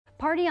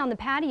Party on the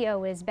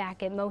Patio is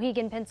back at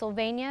Mohegan,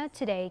 Pennsylvania.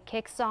 Today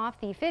kicks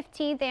off the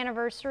 15th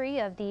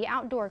anniversary of the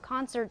outdoor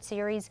concert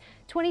series.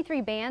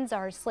 23 bands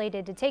are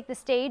slated to take the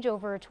stage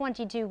over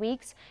 22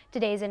 weeks.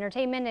 Today's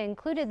entertainment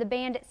included the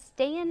band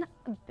Stayin'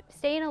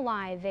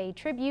 Alive, a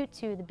tribute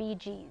to the Bee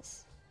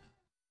Gees.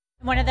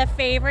 One of the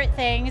favorite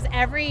things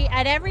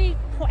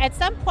at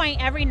some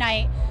point every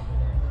night,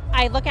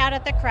 I look out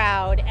at the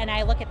crowd and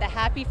I look at the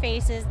happy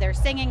faces. They're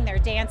singing, they're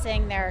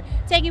dancing, they're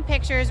taking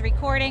pictures,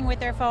 recording with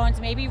their phones,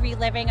 maybe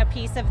reliving a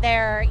piece of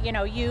their,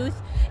 youth.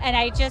 And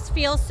I just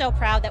feel so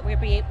proud that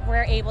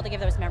we're able to give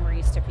those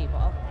memories to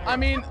people. I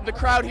mean, the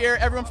crowd here,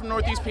 everyone from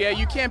Northeast PA,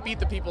 you can't beat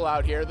the people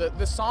out here.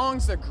 The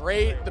songs are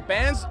great, the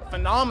band's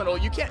phenomenal.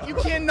 You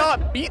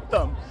cannot beat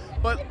them.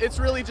 But it's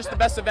really just the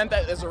best event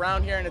that is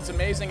around here, and it's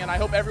amazing, and I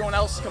hope everyone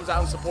else comes out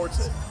and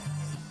supports it.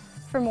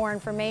 For more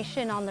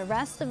information on the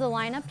rest of the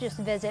lineup, just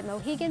visit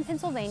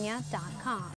MoheganPennsylvania.com.